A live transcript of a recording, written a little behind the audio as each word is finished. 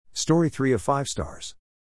Story 3 of 5 stars.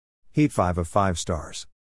 Heat 5 of 5 stars.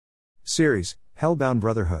 Series, Hellbound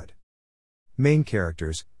Brotherhood. Main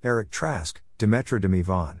characters, Eric Trask, Demetra Demi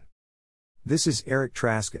Vaughn. This is Eric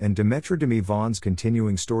Trask and Demetra Demi Vaughn's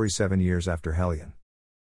continuing story 7 years after Hellion.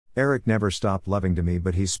 Eric never stopped loving Demi,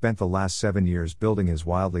 but he's spent the last 7 years building his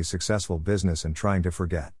wildly successful business and trying to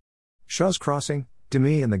forget Shaw's Crossing,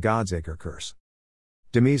 Demi and the God's Acre Curse.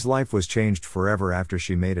 Demi's life was changed forever after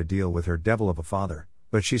she made a deal with her devil of a father,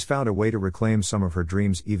 but she's found a way to reclaim some of her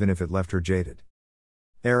dreams even if it left her jaded.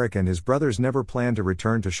 Eric and his brothers never planned to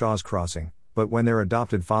return to Shaw's Crossing, but when their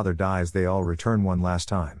adopted father dies they all return one last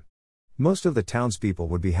time. Most of the townspeople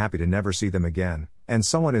would be happy to never see them again, and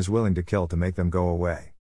someone is willing to kill to make them go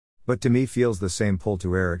away. But Demi feels the same pull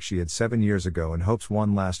to Eric she had 7 years ago and hopes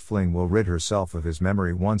one last fling will rid herself of his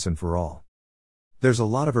memory once and for all. There's a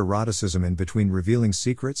lot of eroticism in between revealing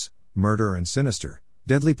secrets, murder and sinister,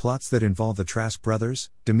 deadly plots that involve the Trask brothers,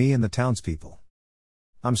 Demi and the townspeople.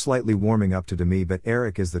 I'm slightly warming up to Demi, but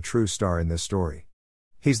Eric is the true star in this story.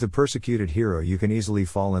 He's the persecuted hero you can easily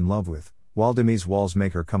fall in love with, while Demi's walls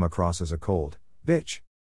make her come across as a cold bitch.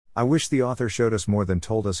 I wish the author showed us more than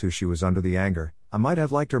told us who she was under the anger. I might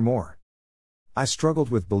have liked her more. I struggled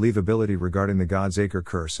with believability regarding the God's Acre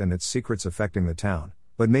Curse and its secrets affecting the town,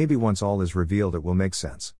 but maybe once all is revealed it will make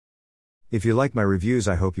sense. If you like my reviews,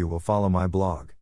 I hope you will follow my blog.